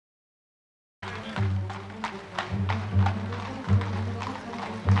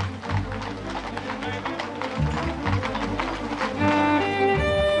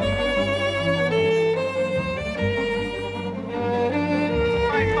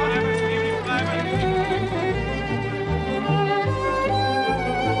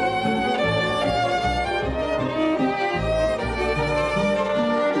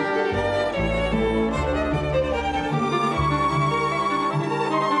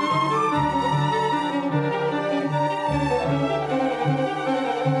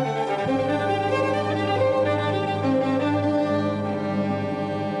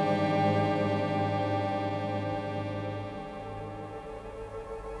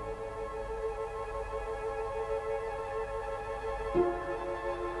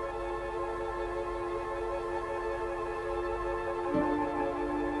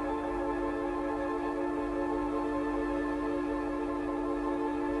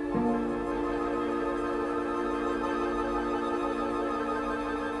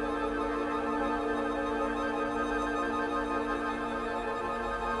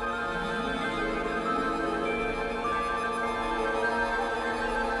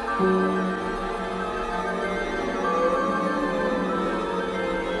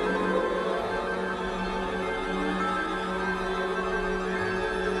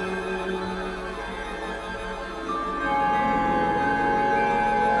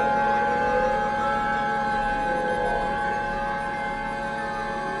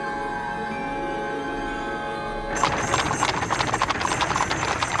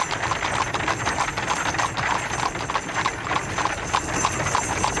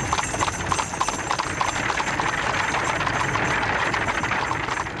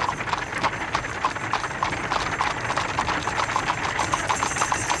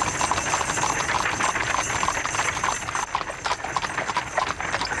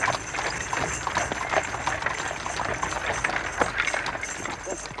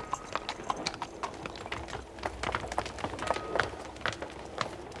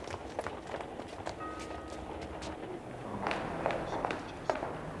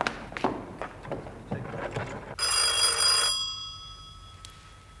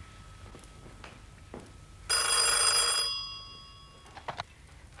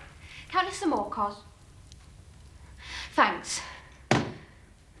Some more, Cos. Thanks.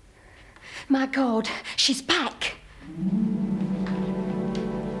 My God, she's back.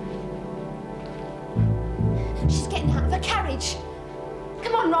 She's getting out of her carriage.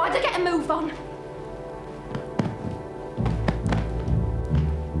 Come on, Ryder, get a move on.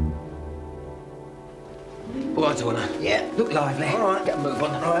 All right, Donna. Yeah, look lively. All right, get a move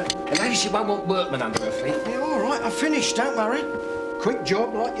on. All right. And maybe she won't want workmen under her feet. Yeah, all right, I finished, don't worry. Quick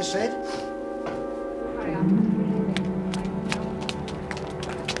job, like you said. Hurry up.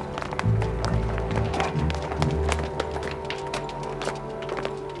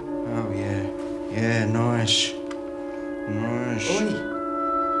 Oh, yeah. Yeah, nice. Nice. Oi.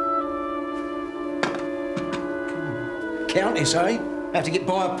 Countess, eh? Have to get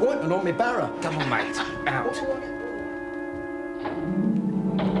by appointment on me barra. Come on, mate. Out.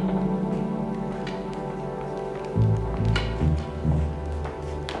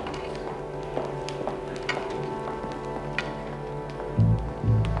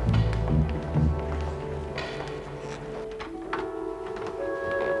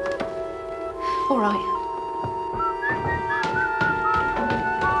 All right.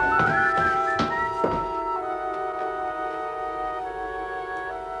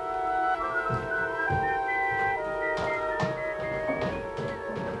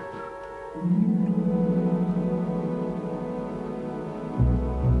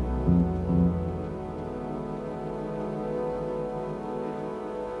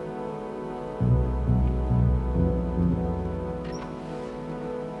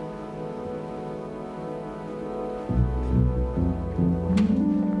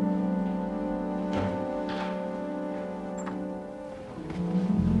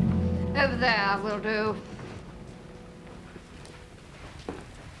 Over there will do.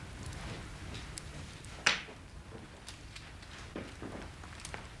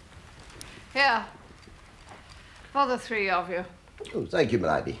 Here, for the three of you. Oh, thank you,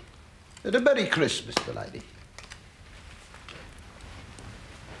 my lady. And a Merry Christmas, my lady.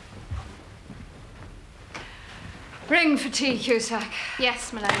 Ring for tea, Cusack.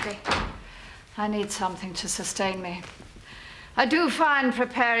 Yes, my lady. I need something to sustain me. I do find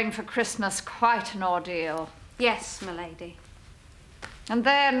preparing for Christmas quite an ordeal. Yes, my lady. And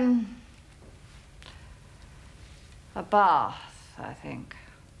then a bath, I think.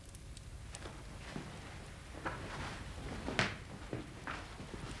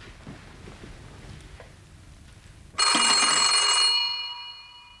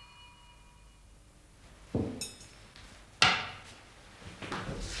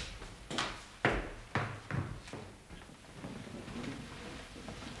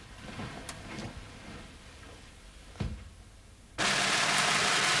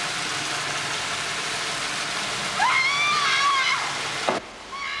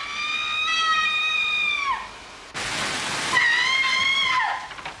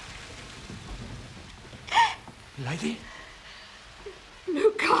 Lady?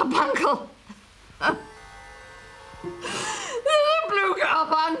 New Carbuncle. Blue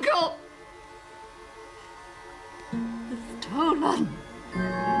Carbuncle. Stolen.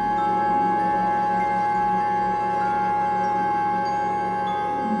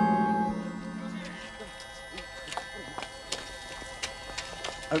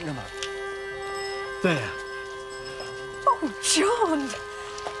 Open them up. There. Oh, John!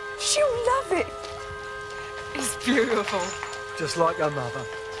 She'll love it. It's beautiful. Just like her mother.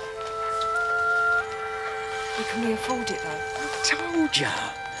 Well, can we afford it, though? I told ya.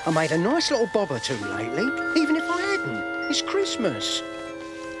 I made a nice little bob or two lately, even if I hadn't. It's Christmas.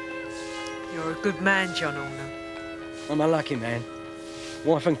 You're a good man, John Horner. I'm a lucky man.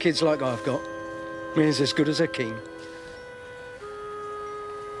 Wife and kids like I've got. Means as good as a king.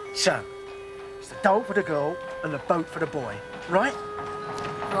 So, it's the doll for the girl and the boat for the boy, right?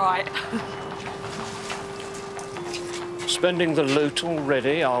 Right. Spending the loot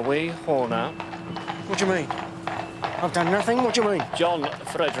already, are we, Horner? What do you mean? I've done nothing, what do you mean? John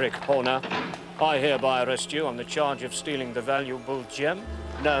Frederick Horner, I hereby arrest you on the charge of stealing the valuable gem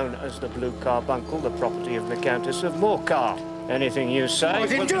known as the Blue Carbuncle, the property of the Countess of Morcar. Anything you say... I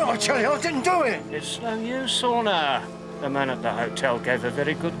didn't do it, I tell you, I didn't do it! It's no use, Horner. The man at the hotel gave a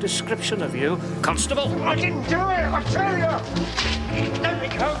very good description of you. Constable! I didn't do it, I tell you! Let me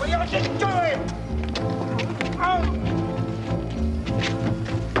go, but I didn't do it! Oh!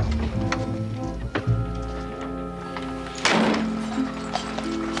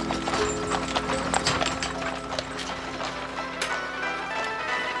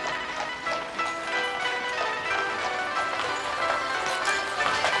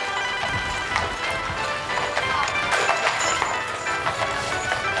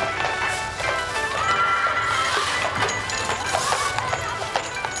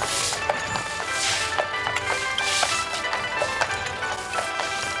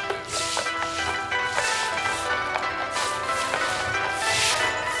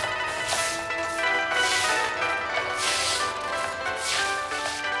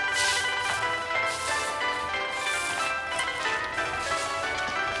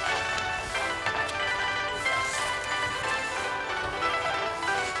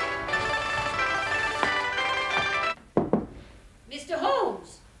 Mr.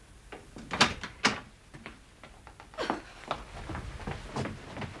 Holmes!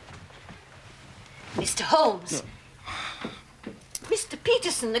 Mr. Holmes! Mr.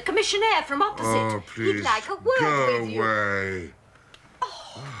 Peterson, the commissionaire from opposite. Oh, please, He'd like a word go with you. away.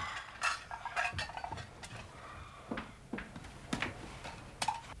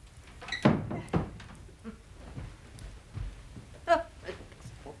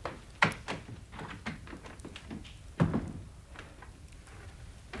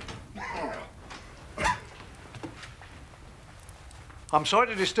 I'm sorry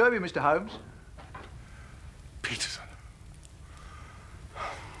to disturb you, Mr. Holmes. Peterson,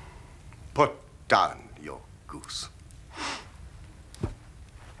 put down your goose.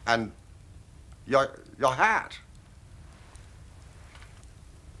 And your hat.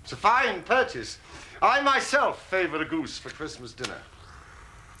 It's a fine purchase. I myself favor a goose for Christmas dinner.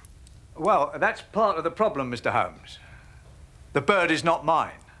 Well, that's part of the problem, Mr. Holmes. The bird is not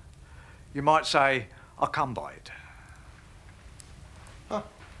mine. You might say I come by it.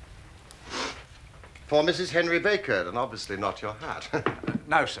 For Mrs. Henry Baker, and obviously not your hat.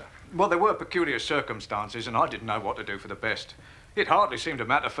 No, sir. Well, there were peculiar circumstances, and I didn't know what to do for the best. It hardly seemed to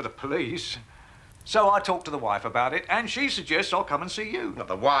matter for the police. So I talked to the wife about it, and she suggests I'll come and see you. Not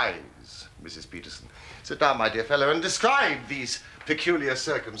the wise, Mrs. Peterson. Sit down, my dear fellow, and describe these peculiar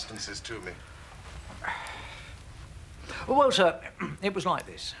circumstances to me. Well, sir, it was like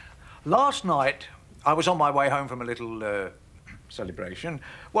this. Last night, I was on my way home from a little celebration.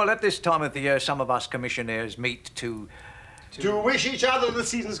 Well, at this time of the year, some of us commissionaires meet to wish each other the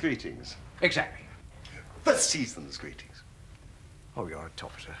season's greetings. Exactly. The season's greetings. Oh, you're a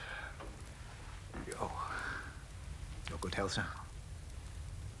top, sir. Oh, your good health, sir.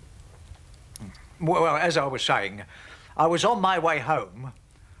 Well, as I was saying, I was on my way home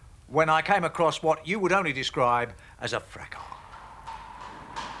when I came across what you would only describe as a fracas.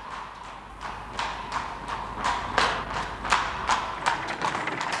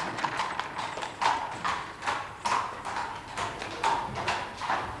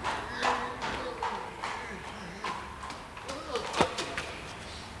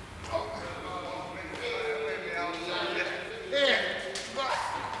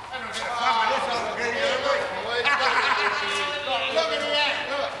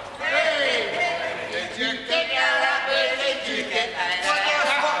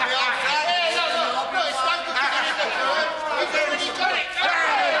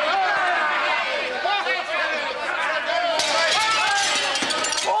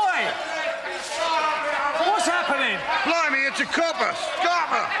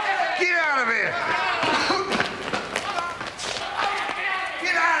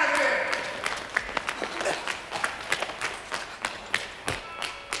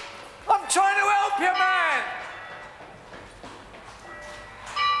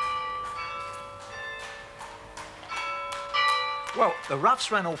 Well, the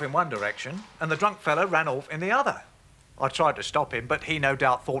roughs ran off in one direction and the drunk fellow ran off in the other. I tried to stop him, but he no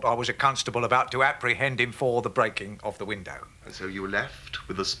doubt thought I was a constable about to apprehend him for the breaking of the window. And so you were left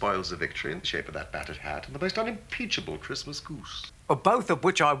with the spoils of victory in the shape of that battered hat and the most unimpeachable Christmas goose. Both of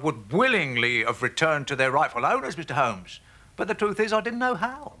which I would willingly have returned to their rightful owners, Mr. Holmes. But the truth is I didn't know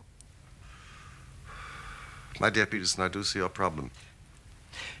how. My dear Peterson, I do see your problem.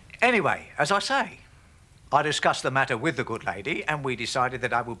 Anyway, as I say, I discussed the matter with the good lady, and we decided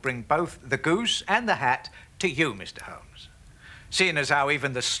that I would bring both the goose and the hat to you, Mr. Holmes. Seeing as how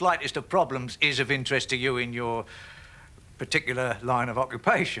even the slightest of problems is of interest to you in your particular line of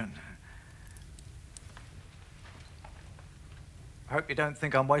occupation. I hope you don't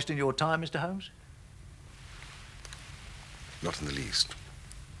think I'm wasting your time, Mr. Holmes. Not in the least.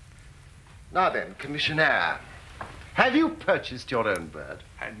 Now then, Commissioner, have you purchased your own bird?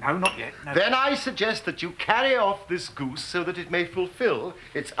 No, not yet. No. Then I suggest that you carry off this goose so that it may fulfill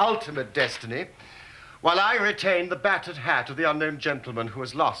its ultimate destiny, while I retain the battered hat of the unknown gentleman who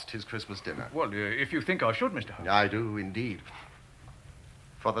has lost his Christmas dinner. Well, if you think I should, Mr. Holmes. I do, indeed.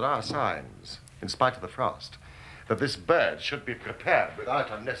 For there are signs, in spite of the frost, that this bird should be prepared without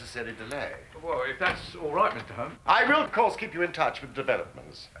unnecessary delay. Well, if that's all right, Mr. Holmes. I will, of course, keep you in touch with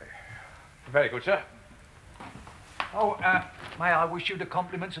developments. Very good, sir. Oh, may I wish you the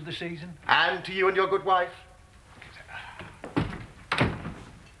compliments of the season? And to you and your good wife.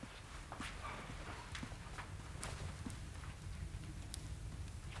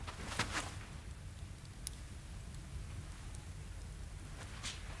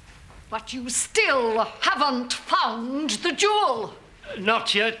 But you still haven't found the jewel.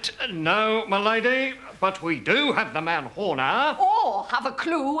 Not yet, no, my lady. But we do have the man Horner. Or have a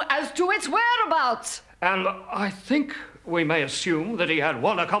clue as to its whereabouts. And I think we may assume that he had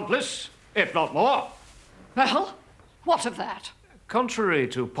one accomplice, if not more. Well, what of that? Contrary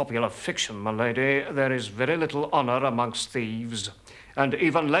to popular fiction, my lady, there is very little honour amongst thieves, and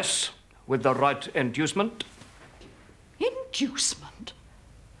even less with the right inducement. Inducement?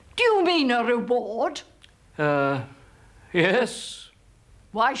 Do you mean a reward? Yes.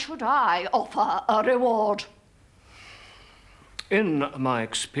 Why should I offer a reward? In my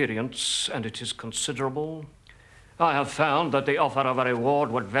experience, and it is considerable, I have found that the offer of a reward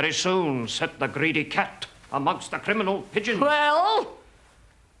would very soon set the greedy cat amongst the criminal pigeons. Well?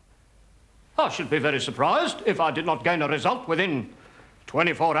 I should be very surprised if I did not gain a result within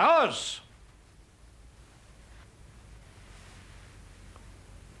 24 hours.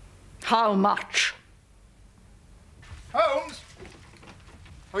 How much? Holmes?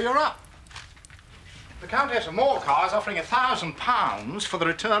 Oh, you're up. The Countess of Morcar is offering £1,000 for the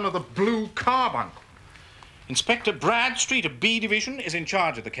return of the blue carbuncle. Inspector Bradstreet of B Division is in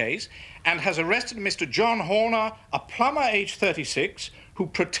charge of the case and has arrested Mr. John Horner, a plumber aged 36, who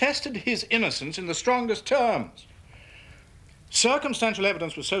protested his innocence in the strongest terms. Circumstantial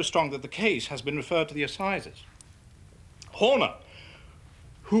evidence was so strong that the case has been referred to the assizes. Horner,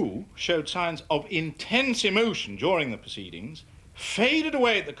 who showed signs of intense emotion during the proceedings, faded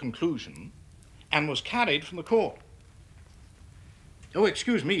away at the conclusion and was carried from the court. Oh,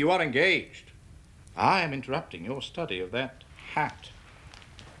 excuse me, you are engaged. I am interrupting your study of that hat.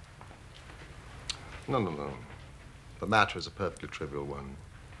 No. The matter is a perfectly trivial one.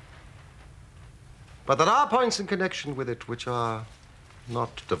 But there are points in connection with it which are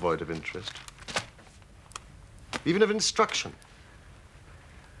not devoid of interest, even of instruction.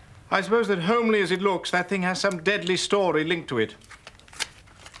 I suppose that, homely as it looks, that thing has some deadly story linked to it.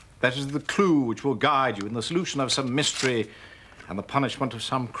 That is the clue which will guide you in the solution of some mystery and the punishment of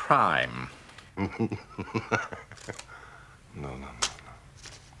some crime. No.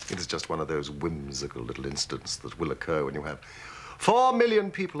 It is just one of those whimsical little incidents that will occur when you have 4 million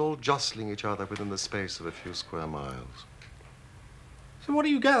people all jostling each other within the space of a few square miles. So what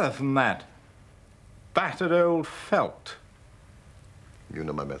do you gather from that? Battered old felt. You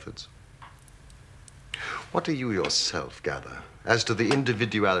know my methods. What do you yourself gather as to the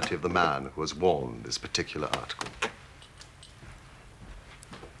individuality of the man who has worn this particular article?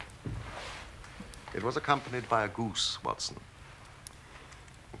 It was accompanied by a goose, Watson.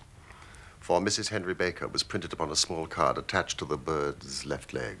 For Mrs. Henry Baker was printed upon a small card attached to the bird's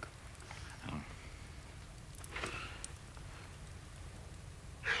left leg.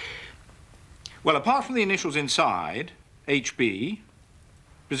 Well, apart from the initials inside, HB,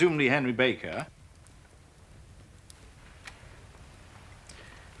 presumably Henry Baker,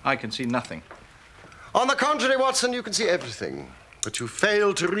 I can see nothing. On the contrary, Watson, you can see everything. But you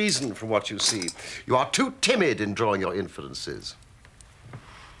fail to reason from what you see. You are too timid in drawing your inferences.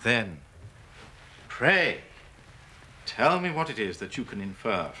 Then, pray, tell me what it is that you can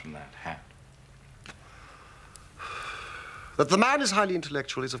infer from that hat. That the man is highly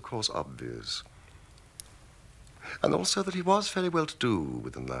intellectual is, of course, obvious. And also that he was fairly well-to-do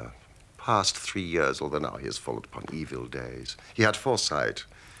within the past 3 years, although now he has fallen upon evil days. He had foresight,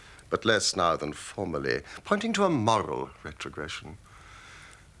 but less now than formerly, pointing to a moral retrogression,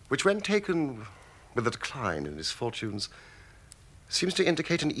 which, when taken with a decline in his fortunes, seems to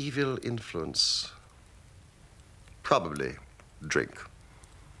indicate an evil influence. Probably drink.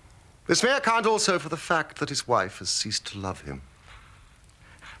 This may account also for the fact that his wife has ceased to love him.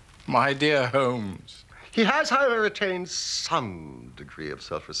 My dear Holmes. He has, however, retained some degree of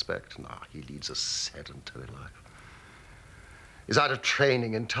self-respect. Now, he leads a sedentary life. He's out of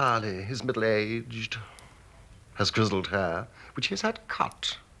training entirely. He's middle-aged, has grizzled hair, which he has had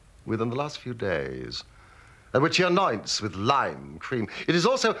cut within the last few days, and which he anoints with lime cream. It is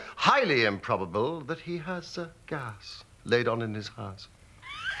also highly improbable that he has gas laid on in his house.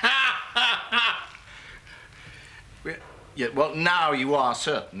 Yeah, well, now you are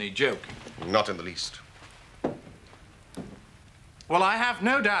certainly joking. Not in the least. Well, I have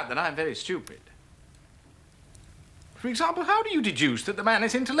no doubt that I'm very stupid. For example, how do you deduce that the man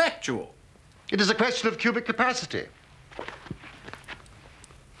is intellectual? It is a question of cubic capacity.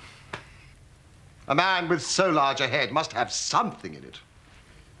 A man with so large a head must have something in it.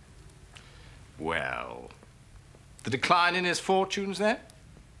 Well, the decline in his fortunes, then?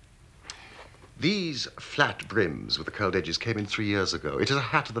 These flat brims with the curled edges came in 3 years ago. It is a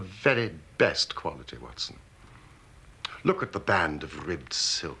hat of the very best quality, Watson. Look at the band of ribbed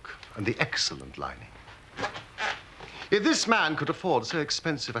silk and the excellent lining. If this man could afford so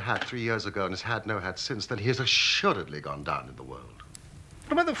expensive a hat 3 years ago and has had no hat since, then he has assuredly gone down in the world.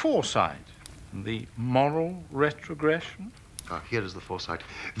 What about the foresight? The moral retrogression? Ah, here is the foresight.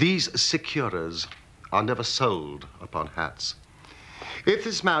 These securas are never sold upon hats. If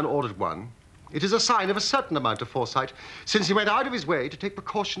this man ordered one, it is a sign of a certain amount of foresight, since he went out of his way to take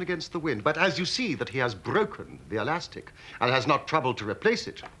precaution against the wind. But as you see that he has broken the elastic and has not troubled to replace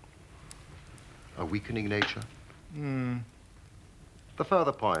it, a weakening nature. The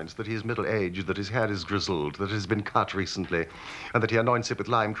further points that he is middle-aged, that his hair is grizzled, that it has been cut recently, and that he anoints it with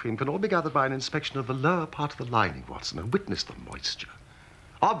lime cream can all be gathered by an inspection of the lower part of the lining, Watson, and witness the moisture.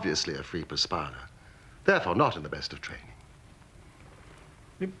 Obviously a free perspirer, therefore not in the best of training.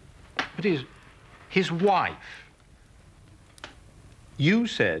 But his wife, you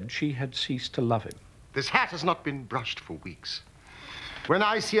said she had ceased to love him. This hat has not been brushed for weeks. When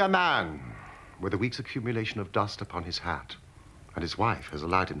I see a man with a week's accumulation of dust upon his hat, and his wife has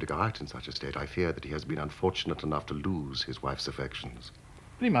allowed him to go out in such a state, I fear that he has been unfortunate enough to lose his wife's affections.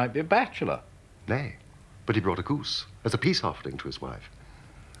 But he might be a bachelor. Nay, but he brought a goose as a peace offering to his wife.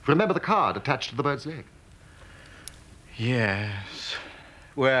 Remember the card attached to the bird's leg? Yes.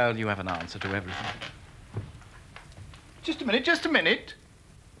 Well, you have an answer to everything. Just a minute, just a minute.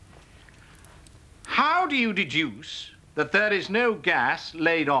 How do you deduce that there is no gas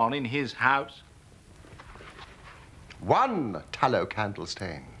laid on in his house? 1 tallow candle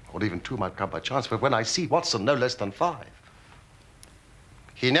stain, or even 2 might come by chance, but when I see Watson, no less than 5.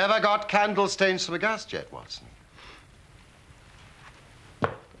 He never got candle stains from a gas jet, Watson.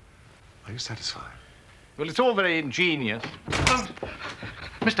 Are you satisfied? Well, it's all very ingenious.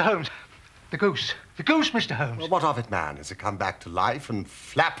 Mr. Holmes, the goose. The goose, Mr. Holmes. Well, what of it, man? Has it come back to life and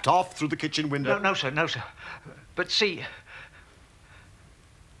flapped off through the kitchen window? No, sir, no, sir. But see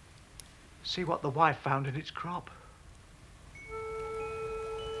what the wife found in its crop.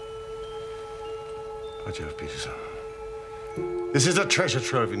 By Jove, Peterson. This is a treasure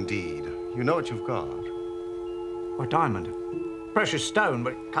trove indeed. You know what you've got. A diamond. Precious stone,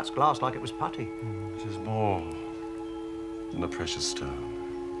 but it cuts glass like it was putty. It is more than a precious stone.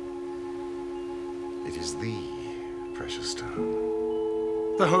 It is the precious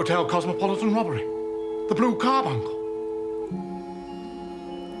stone. The Hotel Cosmopolitan robbery. The Blue Carbuncle.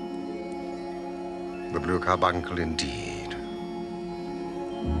 The Blue Carbuncle indeed.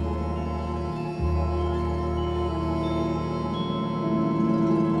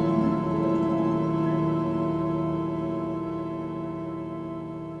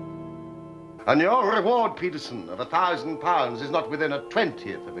 And your reward, Peterson, of £1,000 is not within a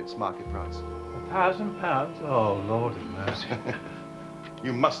 20th of its market price. £1,000? Oh, Lord have mercy.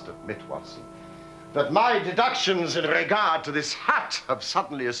 You must admit, Watson, that my deductions in regard to this hat have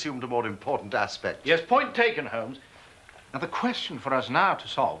suddenly assumed a more important aspect. Yes, point taken, Holmes. Now, the question for us now to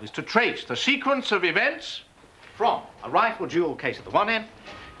solve is to trace the sequence of events from a rifle jewel case at the one end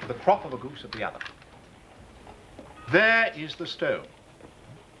to the crop of a goose at the other. There is the stone.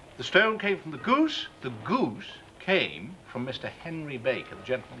 The stone came from the goose came from Mr. Henry Baker, the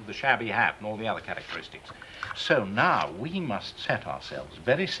gentleman with the shabby hat and all the other characteristics. So now we must set ourselves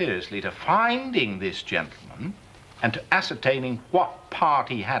very seriously to finding this gentleman and to ascertaining what part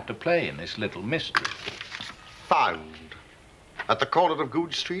he had to play in this little mystery. Found. At the corner of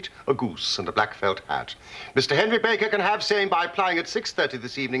Goodge Street, a goose and a black felt hat. Mr. Henry Baker can have same by applying at 6:30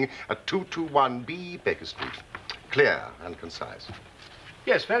 this evening at 221B Baker Street. Clear and concise.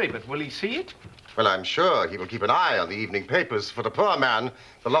 Yes, very, but will he see it? Well, I'm sure he will keep an eye on the evening papers. For the poor man,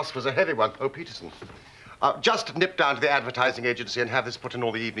 the loss was a heavy one. Oh, Peterson. Just nip down to the advertising agency and have this put in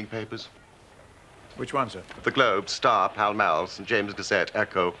all the evening papers. Which one, sir? The Globe, Star, Pall Mall, St. James Gazette,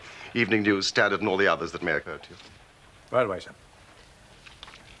 Echo, Evening News, Standard, and all the others that may occur to you. Right away, sir.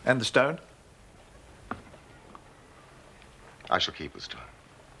 And the stone? I shall keep the stone.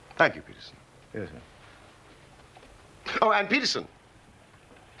 Thank you, Peterson. Yes, sir. Oh, and Peterson.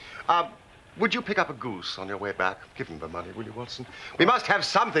 Would you pick up a goose on your way back? Give him the money, will you, Watson? We must have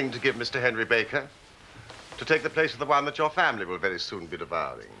something to give Mr. Henry Baker to take the place of the one that your family will very soon be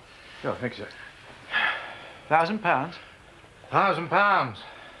devouring. Oh, thank you, sir. £1,000? £1,000.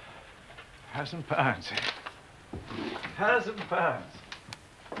 £1,000. £1,000.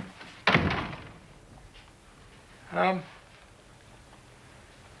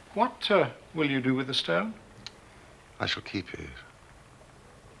 What will you do with the stone? I shall keep it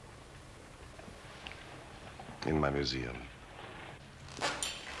in my museum.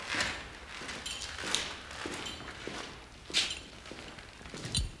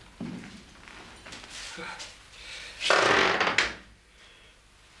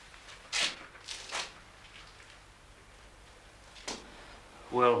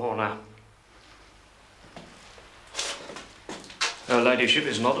 Well, Horner, her ladyship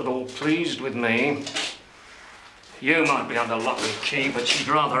is not at all pleased with me. You might be under lock and key, but she'd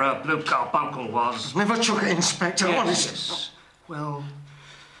rather her blue carbuncle was. Never took it, Inspector. Yes. What is it? Well,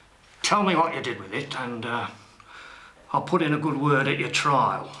 tell me what you did with it, and I'll put in a good word at your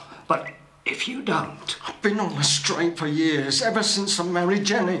trial. But if you don't... I've been on the straight for years, ever since I married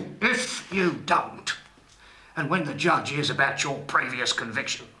Jenny. If you don't, and when the judge hears about your previous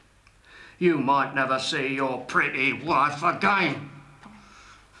conviction, you might never see your pretty wife again.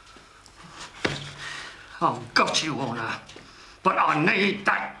 I've got you, Horner, but I need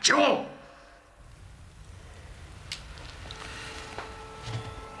that jewel.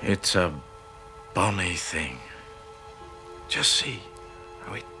 It's a bonny thing. Just see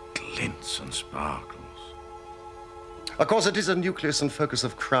how it glints and sparkles. Of course, it is a nucleus and focus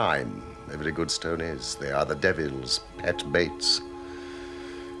of crime. Every good stone is. They are the devil's pet baits.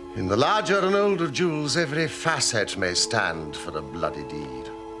 In the larger and older jewels, every facet may stand for a bloody deed.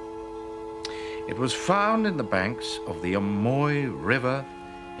 It was found in the banks of the Amoy River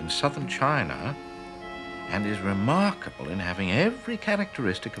in southern China and is remarkable in having every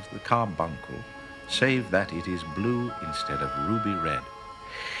characteristic of the carbuncle, save that it is blue instead of ruby red.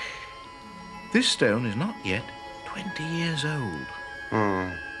 This stone is not yet 20 years old.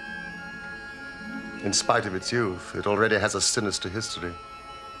 In spite of its youth, it already has a sinister history.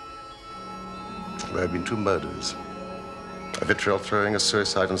 There have been 2 murders. A vitriol throwing, a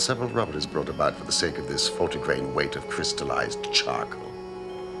suicide, and several robberies brought about for the sake of this 40-grain weight of crystallized charcoal.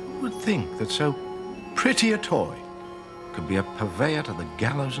 Who would think that so pretty a toy could be a purveyor to the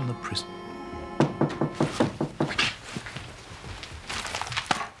gallows and the prison?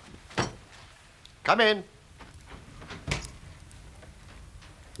 Come in.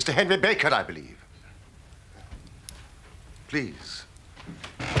 Mr. Henry Baker, I believe. Please,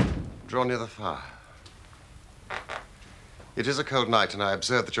 draw near the fire. It is a cold night, and I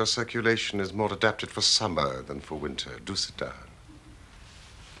observe that your circulation is more adapted for summer than for winter. Do sit down.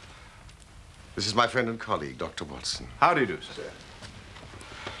 This is my friend and colleague, Dr. Watson. How do you do, sir?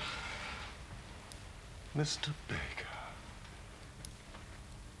 Mr. Baker.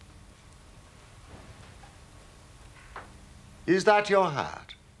 Is that your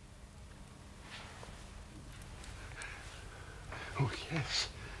hat? Oh, yes.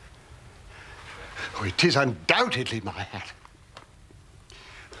 Oh, it is undoubtedly my hat.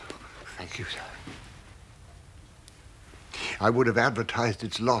 Thank you, sir. I would have advertised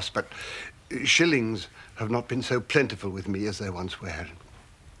its loss, but shillings have not been so plentiful with me as they once were.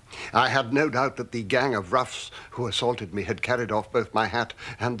 I had no doubt that the gang of roughs who assaulted me had carried off both my hat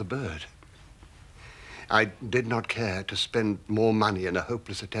and the bird. I did not care to spend more money in a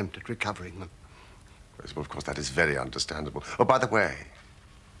hopeless attempt at recovering them. Yes, well, of course, that is very understandable. Oh, by the way,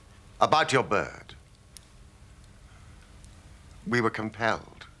 about your bird. We were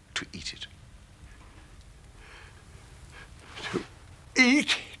compelled to eat it. To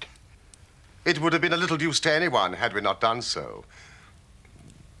eat it? It would have been a little use to anyone had we not done so.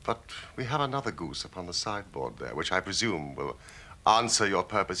 But we have another goose upon the sideboard there, which I presume will answer your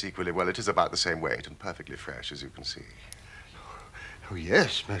purpose equally well. It is about the same weight and perfectly fresh, as you can see. Oh,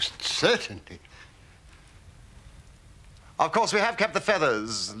 yes, most certainly. Of course, we have kept the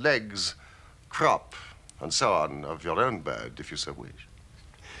feathers, legs, crop, and so on of your own bird, if you so wish.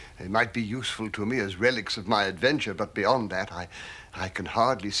 They might be useful to me as relics of my adventure, but beyond that, I can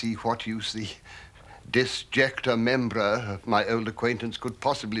hardly see what use the disjecta membra of my old acquaintance could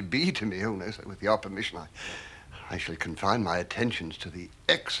possibly be to me. Oh, no, so with your permission, I shall confine my attentions to the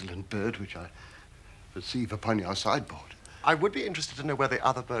excellent bird which I perceive upon your sideboard. I would be interested to know where the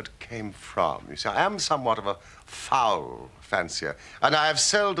other bird came from. You see, I am somewhat of a fowl fancier, and I have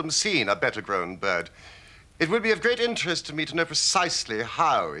seldom seen a better-grown bird. It would be of great interest to me to know precisely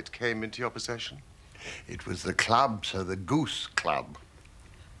how it came into your possession. It was the club, sir, the Goose Club.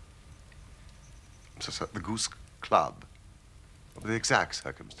 So, the Goose Club? The exact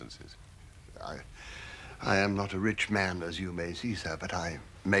circumstances? I am not a rich man, as you may see, sir, but I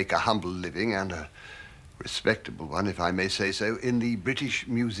make a humble living and a respectable one, if I may say so, in the British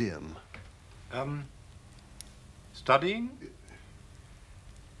Museum. Studying?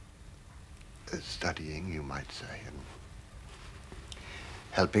 Studying, you might say, and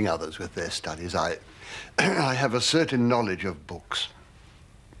helping others with their studies. I have a certain knowledge of books.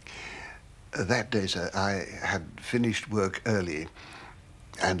 That day, sir, I had finished work early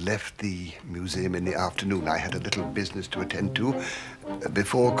and left the museum in the afternoon. I had a little business to attend to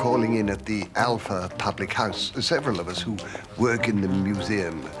before calling in at the Alpha public house. Several of us who work in the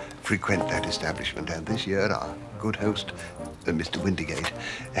museum frequent that establishment, and this year our good host, Mr. Windigate,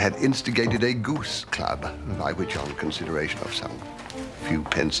 had instigated a goose club, by which, on consideration of some few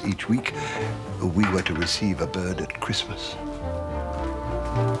pence each week, we were to receive a bird at Christmas.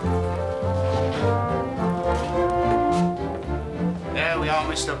 There we are,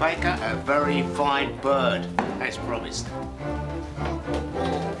 Mr. Baker. A very fine bird, as promised. A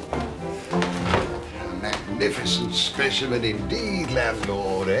magnificent specimen indeed,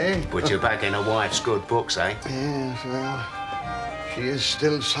 landlord, eh? Put you back in a wife's good books, eh? Yes, well, she is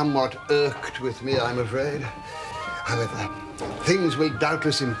still somewhat irked with me, I'm afraid. However, things will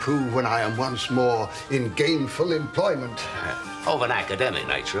doubtless improve when I am once more in gainful employment. Of an academic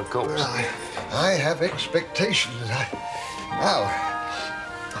nature, of course. Well, I have expectations. Now,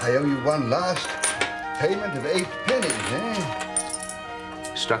 I owe you one last payment of 8 pennies,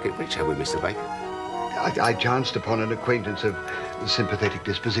 eh? Struck it rich, have we, Mr. Baker? I chanced upon an acquaintance of sympathetic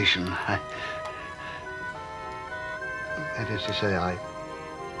disposition. That is to say, I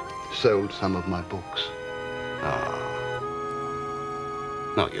sold some of my books. Ah.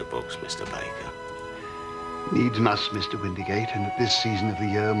 Not your books, Mr. Baker. Needs must, Mr. Windigate, and at this season of the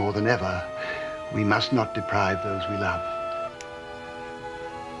year more than ever, we must not deprive those we love.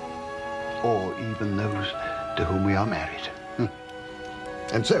 Or even those to whom we are married.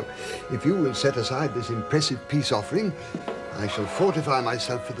 And so, if you will set aside this impressive peace offering, I shall fortify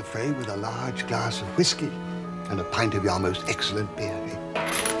myself for the fray with a large glass of whiskey and a pint of your most excellent beer.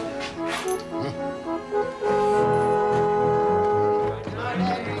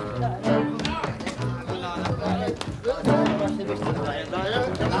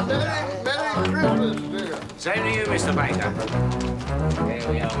 Same to you, Mr. Baker. Here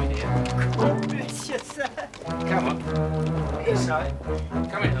we are with you. Bless you, sir. Come on. Inside.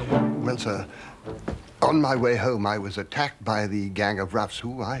 Come in. Well, sir, on my way home, I was attacked by the gang of roughs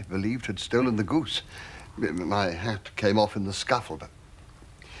who, I believed, had stolen the goose. My hat came off in the scuffle, but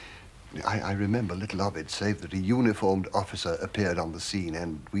I remember little of it, save that a uniformed officer appeared on the scene,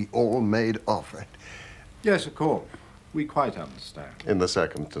 and we all made off. Yes, of course. We quite understand. In the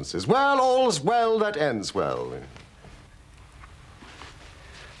circumstances. Well, all's well that ends well.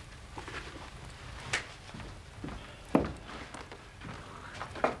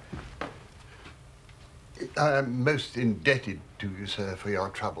 I am most indebted to you, sir, for your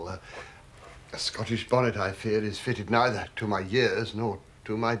trouble. A Scottish bonnet, I fear, is fitted neither to my years nor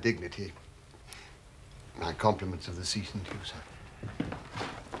to my dignity. My compliments of the season to you, sir.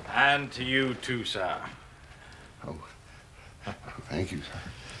 And to you too, sir. Oh, thank you, sir.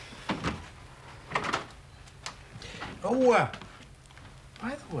 Oh,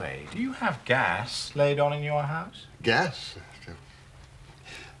 by the way, do you have gas laid on in your house? Gas?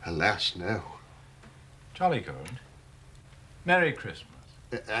 Alas, no. Jolly good. Merry Christmas.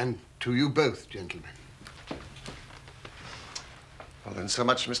 And to you both, gentlemen. Well, then, so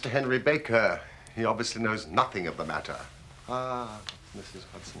much Mr. Henry Baker. He obviously knows nothing of the matter. Ah, Mrs.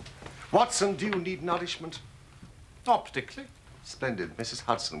 Watson. Watson, do you need nourishment? Not particularly. Splendid. Mrs.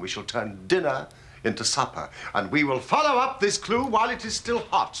 Hudson, we shall turn dinner into supper, and we will follow up this clue while it is still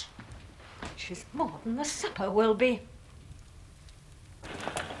hot. Which is more than the supper will be.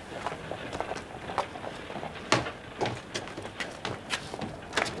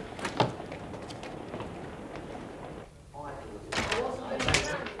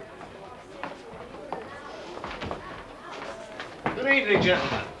 Good evening,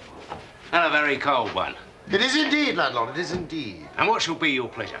 gentlemen. And a very cold one. It is indeed, landlord, it is indeed. And what shall be your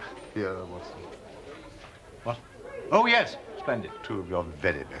pleasure? Here, Watson. What? Oh, yes. Splendid. 2 of your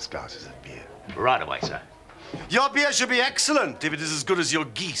very best glasses of beer. Right away, sir. Your beer should be excellent if it is as good as your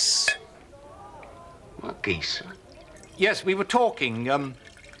geese. What geese, sir? Yes, we were talking,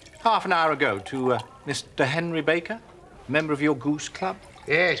 half an hour ago to, Mr. Henry Baker, member of your goose club.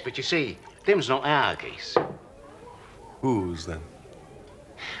 Yes, but you see, them's not our geese. Whose, then?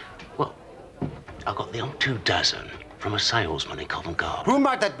 Well, I got them 24 from a salesman in Covent Garden. Who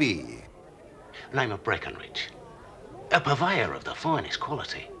might that be? Name of Breckenridge. A purveyor of the finest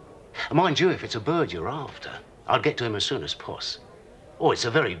quality. Mind you, if it's a bird you're after, I'd get to him as soon as poss. Oh, it's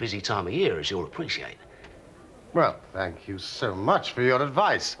a very busy time of year, as you'll appreciate. Well, thank you so much for your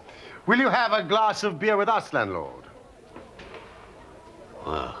advice. Will you have a glass of beer with us, landlord?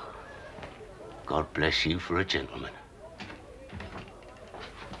 Well, God bless you for a gentleman.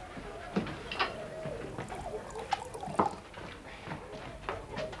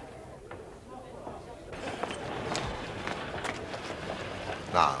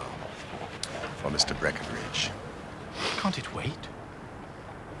 Now, for Mr. Breckenridge. Can't it wait?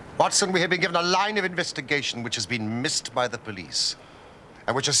 Watson, we have been given a line of investigation which has been missed by the police,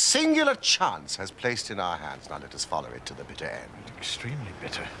 and which a singular chance has placed in our hands. Now let us follow it to the bitter end. Extremely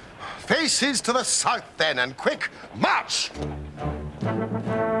bitter. Faces to the south, then, and quick march!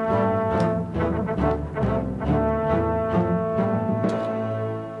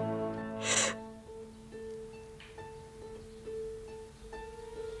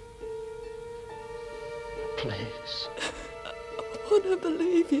 Please. I want to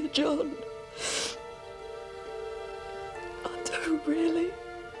believe you, John. I do, really.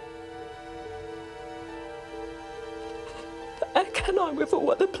 But how can I with all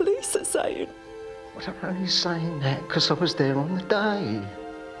what the police are saying? Well, I'm only saying that because I was there on the day.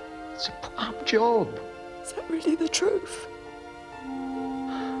 It's a put-up job. Is that really the truth?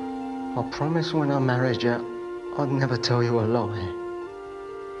 I promised when I married you, I'd never tell you a lie.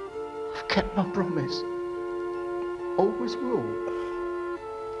 I've kept my promise. Always will.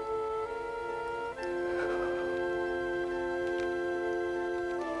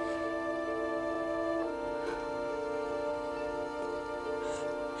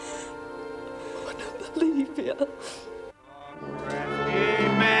 I want to believe you.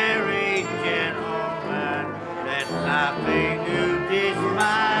 Merry gentlemen, let nothing you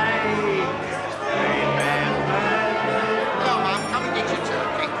dismay. Remember. Hello, Mum. Come and get your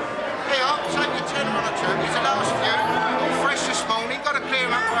turkey. Here, take your tenner on a turkey. It's the last few. All fresh this morning. Got to clear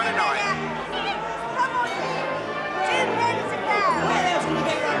them up by the night. Come on, you. 2 pennies a pound. Where else can you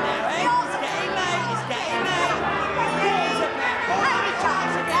get one now, eh? It's getting late. It's getting late. Pennies a pound. How many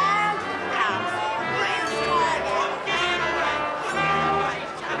times a pound? Come on, let's try again.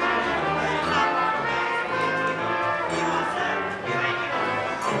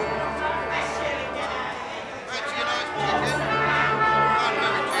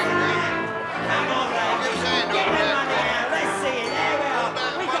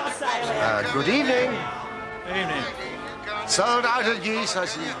 Good evening. Evening. Sold out of geese, I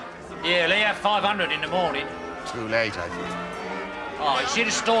see. Yeah, they have 500 in the morning. Too late, I think. Oh, you see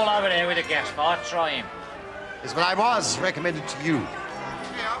the stall over there with the gas fire? Try him. Yes, but I was recommended to you,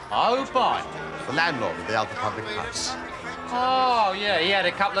 Oh, by. the landlord of the Alpha Public House. Oh, yeah, he had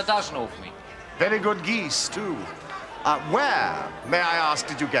a couple of dozen off me. Very good geese, too. Where, may I ask,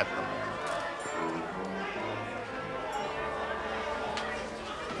 did you get them?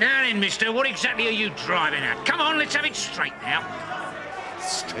 Now then, mister, what exactly are you driving at? Come on, let's have it straight now.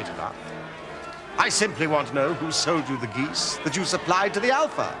 Straight enough. I simply want to know who sold you the geese that you supplied to the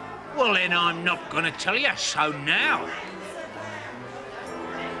Alpha. Well, then I'm not going to tell you, so now.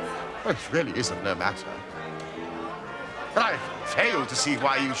 Well, it really isn't no matter. But I fail to see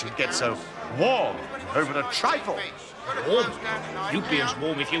why you should get so warm over a trifle. Warm? You'd be as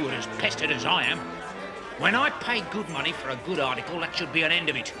warm if you were as pestered as I am. When I pay good money for a good article, that should be an end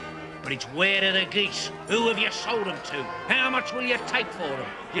of it. But it's where are the geese? Who have you sold them to? How much will you take for them?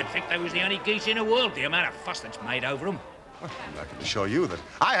 You'd think they was the only geese in the world, the amount of fuss that's made over them. Well, I can assure you that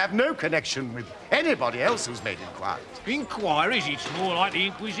I have no connection with anybody else who's made inquiries. Inquiries? It's more like the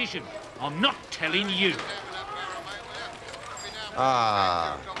Inquisition. I'm not telling you.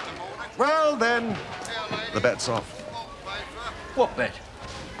 Ah. Well, then, the bet's off. What bet?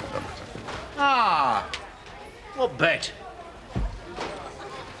 No matter. Ah, what bet?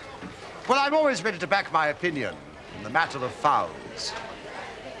 Well, I'm always ready to back my opinion in the matter of fowls.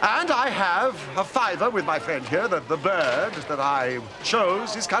 And I have a fiver with my friend here that the bird that I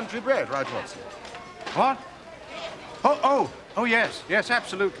chose is country bred, right, Watson? What? Oh, yes,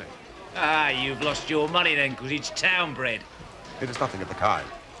 absolutely. Ah, you've lost your money then, because it's town bred. It is nothing of the kind.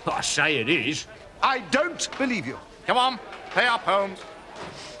 I say it is. I don't believe you. Come on, pay up, Holmes.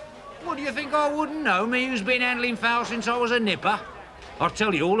 What do you think I wouldn't know, me who's been handling fowls since I was a nipper? I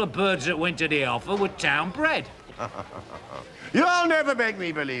tell you, all the birds that went to the Alpha were town bred. You'll never make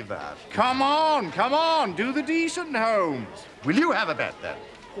me believe that. Come on, do the decent, Holmes. Will you have a bet, then?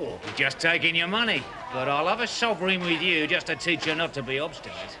 Oh, we're just taking your money. But I'll have a sovereign with you just to teach you not to be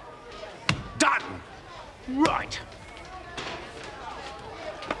obstinate. Done! Right.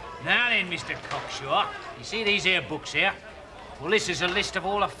 Now then, Mr. Cocksure, you see these here books here? Well, this is a list of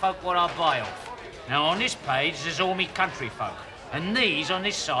all the folk what I buy off. Now, on this page, there's all me country folk. And these on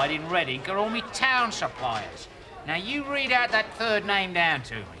this side in red ink are all me town suppliers. Now, you read out that third name down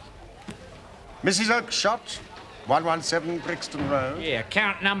to me. Mrs. Oakshott, 117 Brixton Road. Yeah,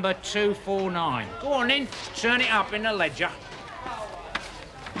 account number 249. Go on then, turn it up in the ledger.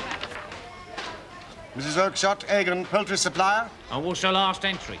 Mrs. Oakshott, Egan, poultry supplier. And what's the last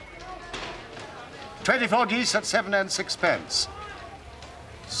entry? 24 geese at 7 and 6 pence.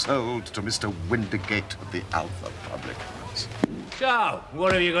 Sold to Mr. Windigate of the Alpha Public House. So,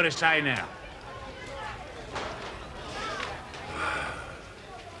 what have you got to say now?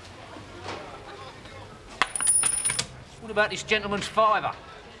 What about this gentleman's fiver?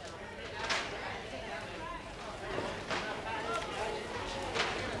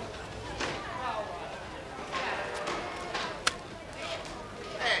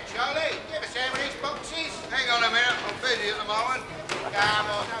 Hey, Charlie, you ever seen these boxes? Hang on a minute, I'm busy at the moment.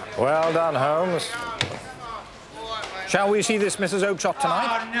 Well done, Holmes. Shall we see this Mrs. Oakshott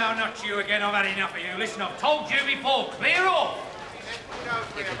tonight? Oh, no, not you again. I've had enough of you. Listen, I've told you before. Clear off!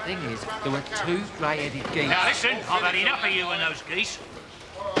 Yeah, the thing is, there were 2 grey-headed geese. Now, listen, I've had enough of you and those geese.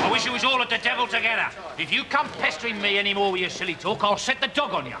 I wish it was all at the devil together. If you come pestering me any more with your silly talk, I'll set the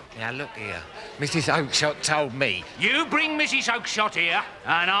dog on you. Now, look here. Mrs. Oakshott told me. You bring Mrs. Oakshott here,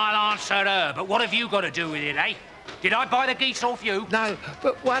 and I'll answer her. But what have you got to do with it, eh? Did I buy the geese off you? No,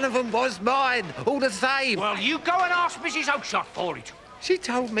 but one of them was mine, all the same. Well, you go and ask Mrs. Oakshott for it. She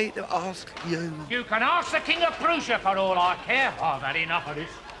told me to ask you. You can ask the King of Prussia for all I care. I've had enough of this.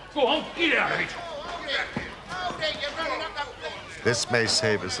 Go on, get out of it. This may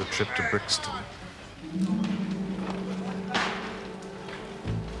save us a trip to Brixton.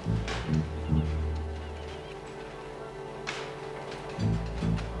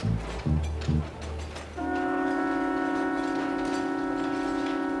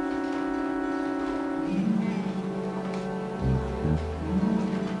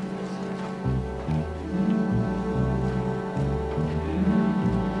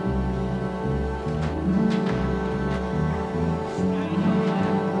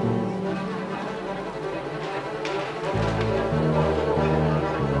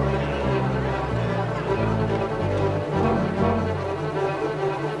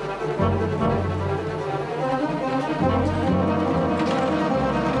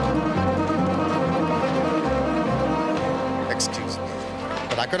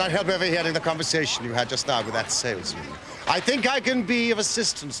 I could not help overhearing the conversation you had just now with that salesman. I think I can be of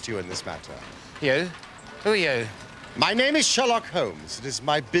assistance to you in this matter. You? Who are you? My name is Sherlock Holmes. It is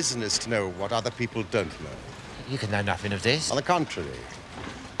my business to know what other people don't know. You can know nothing of this. On the contrary,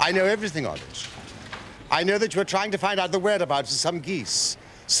 I know everything of it. I know that you are trying to find out the whereabouts of some geese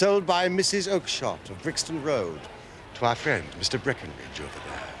sold by Mrs. Oakshott of Brixton Road to our friend, Mr. Breckenridge, over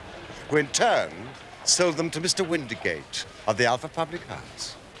there, who in turn sold them to Mr. Windigate of the Alpha Public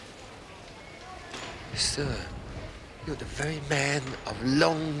House. Sir, you're the very man I've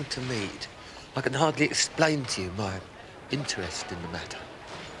longed to meet. I can hardly explain to you my interest in the matter.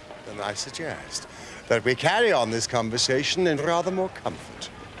 Then I suggest that we carry on this conversation in rather more comfort.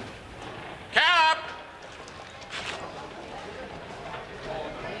 Cap!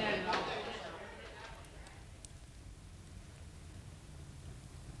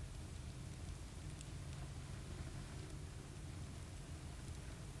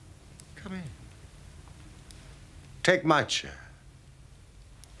 Come in. Take my chair.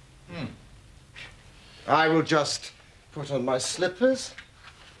 I will just put on my slippers.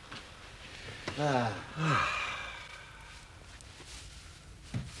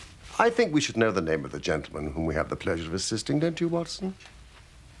 I think we should know the name of the gentleman whom we have the pleasure of assisting, don't you, Watson?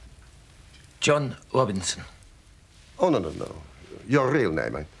 John Robinson. Oh, no, no, no. Your real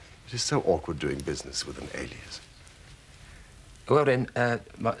name. It is so awkward doing business with an alias. Well, then,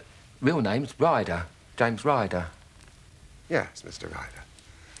 my real name's Ryder. James Ryder. Yes, Mr. Ryder.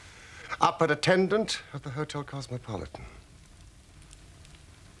 Upper attendant at the Hotel Cosmopolitan.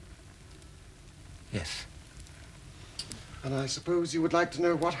 Yes. And I suppose you would like to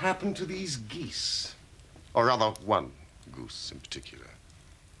know what happened to these geese. Or rather, one goose in particular.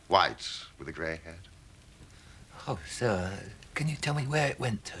 White with a grey head. Oh, sir, can you tell me where it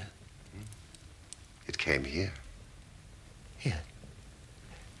went to? It came here. Here?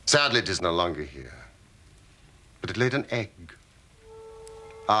 Sadly, it is no longer here. But it laid an egg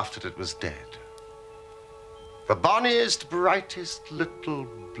after it was dead. The bonniest, brightest little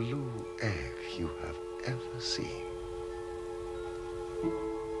blue egg you have ever seen.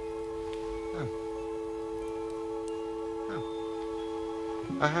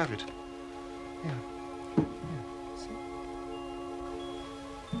 I have it. Yeah. See?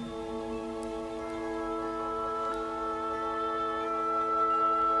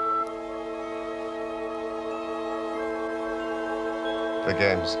 The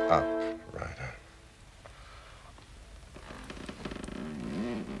game's up, Ryder.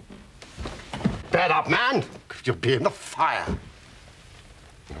 Bear up, man! You'll be in the fire.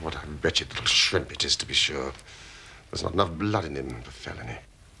 What a wretched little shrimp it is, to be sure. There's not enough blood in him for felony.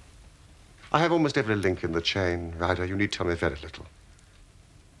 I have almost every link in the chain, Ryder. You need tell me very little.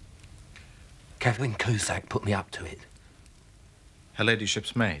 Catherine Cusack put me up to it. Her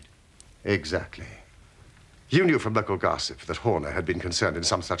ladyship's maid? Exactly. You knew from local gossip that Horner had been concerned in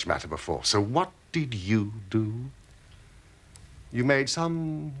some such matter before. So what did you do? You made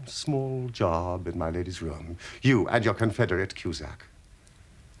some small job in my lady's room. You and your confederate Cusack.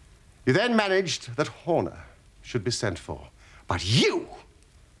 You then managed that Horner should be sent for. But you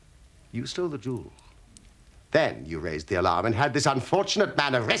stole the jewel. Then you raised the alarm and had this unfortunate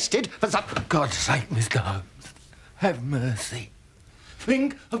man arrested for some... For God's sake, Mr. Holmes, have mercy.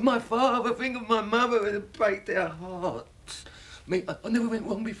 Think of my father, think of my mother, it'll break their hearts. I never went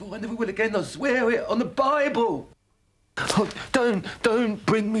wrong before, I never will again, I swear it on the Bible. Oh, don't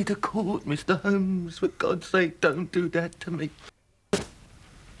bring me to court, Mr. Holmes. For God's sake, don't do that to me.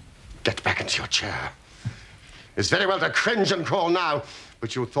 Get back into your chair. It's very well to cringe and crawl now,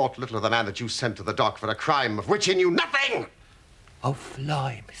 but you thought little of the man that you sent to the dock for a crime of which he knew nothing. I'll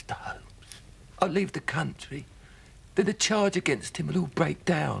fly, Mr. Holmes. I'll leave the country. Then the charge against him will all break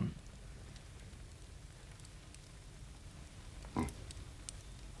down.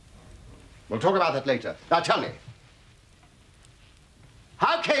 We'll talk about that later. Now tell me,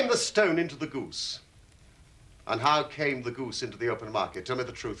 how came the stone into the goose? And how came the goose into the open market? Tell me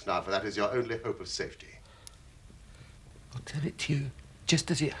the truth now, for that is your only hope of safety. I'll tell it to you just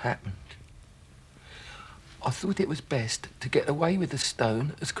as it happened. I thought it was best to get away with the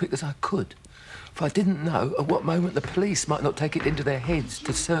stone as quick as I could, for I didn't know at what moment the police might not take it into their heads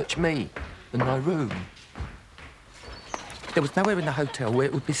to search me and my room. There was nowhere in the hotel where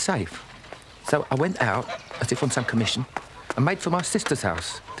it would be safe. So I went out, as if on some commission, and made for my sister's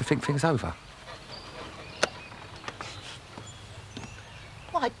house to think things over.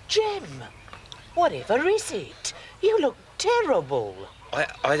 Why, Jem, whatever is it? You look terrible. I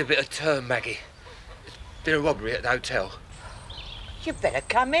had a bit of turn, Maggie. There's been a robbery at the hotel. You better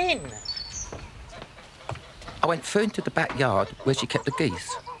come in. I went through into the backyard where she kept the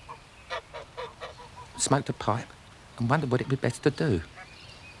geese. Smoked a pipe and wondered what it would be best to do.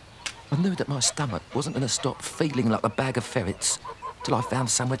 I knew that my stomach wasn't going to stop feeling like a bag of ferrets till I found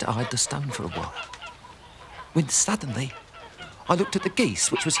somewhere to hide the stone for a while. When suddenly, I looked at the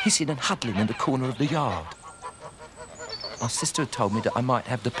geese, which was hissing and huddling in the corner of the yard. My sister had told me that I might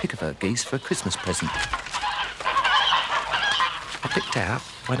have the pick of her geese for a Christmas present. I picked out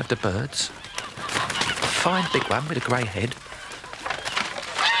one of the birds, a fine big one with a grey head.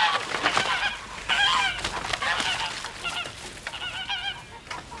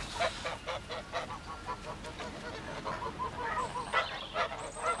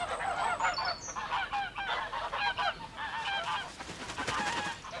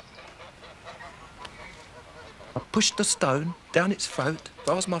 Pushed the stone down its throat as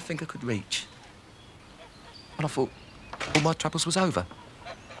far as my finger could reach. And I thought all my troubles was over.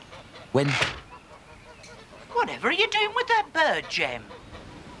 When... Whatever are you doing with that bird, Jem?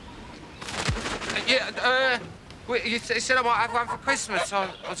 you said I might have one for Christmas. I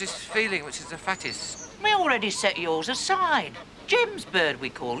was just feeling which is the fattest. We already set yours aside. Jem's bird, we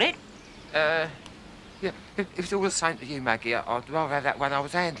call it. Yeah, if it's all the same to you, Maggie, I'd rather have that one I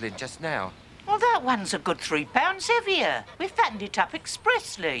was handling just now. Well, that one's a good £3 heavier. We fattened it up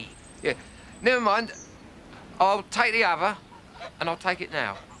expressly. Yeah, never mind. I'll take the other, and I'll take it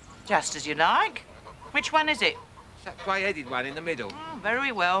now. Just as you like. Which one is it? It's that grey-headed one in the middle. Oh,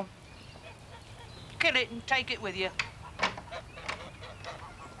 very well. Kill it and take it with you.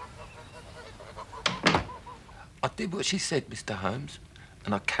 I did what she said, Mr. Holmes,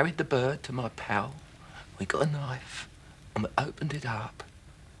 and I carried the bird to my pal. We got a knife, and we opened it up.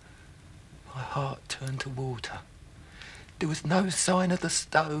 My heart turned to water. There was no sign of the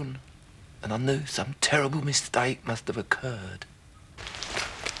stone, and I knew some terrible mistake must have occurred.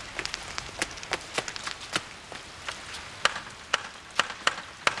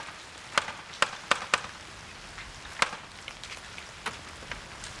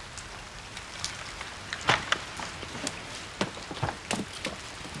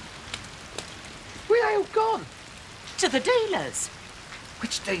 Where are they all gone? To the dealers.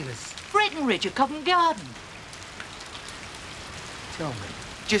 Which dealers? Breckenridge at Covent Garden. Tell me,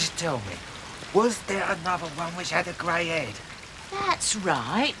 just tell me, was there another one which had a grey head? That's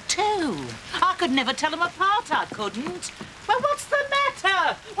right, two. I could never tell them apart, I couldn't. But what's the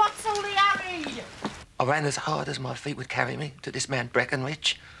matter? What's all the hurry? I ran as hard as my feet would carry me to this man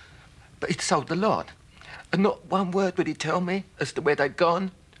Breckenridge, but he'd sold the lot, and not one word would he tell me as to where they'd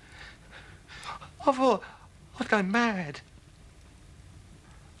gone. I thought I'd go mad.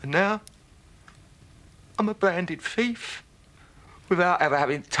 And now, I'm a branded thief without ever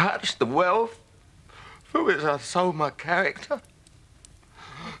having touched the wealth for which I sold my character.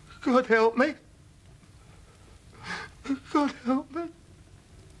 God help me. God help me.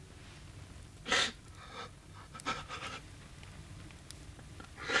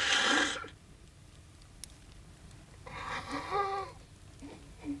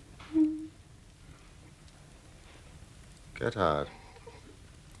 Get out.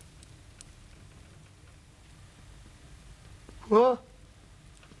 What?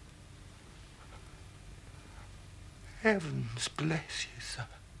 Heavens bless you, sir.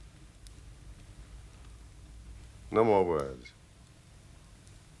 No more words.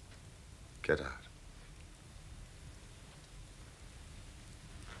 Get out.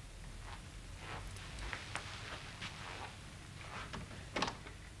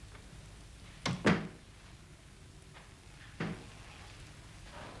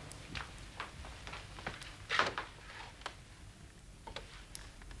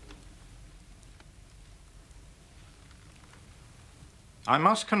 I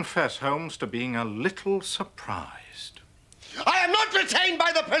must confess, Holmes, to being a little surprised. I am not retained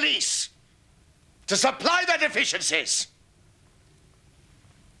by the police to supply their deficiencies.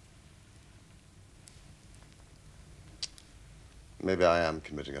 Maybe I am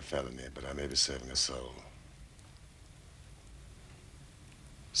committing a felony, but I may be saving a soul.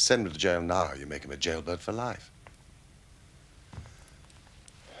 Send me to jail now, you make him a jailbird for life.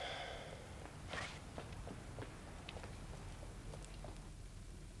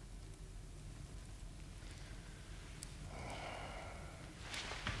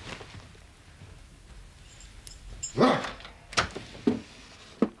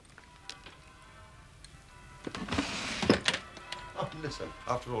 Listen,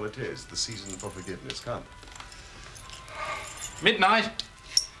 after all, it is the season for forgiveness. Come. Midnight.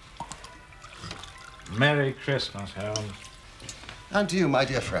 Merry Christmas, Holmes. And to you, my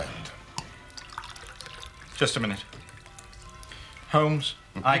dear friend. Just a minute. Holmes,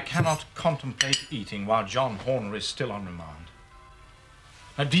 I cannot contemplate eating while John Horner is still on remand.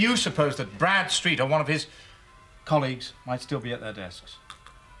 Now, do you suppose that Bradstreet or one of his colleagues might still be at their desks?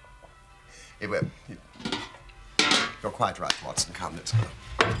 You're quite right, Watson. Come, let's go.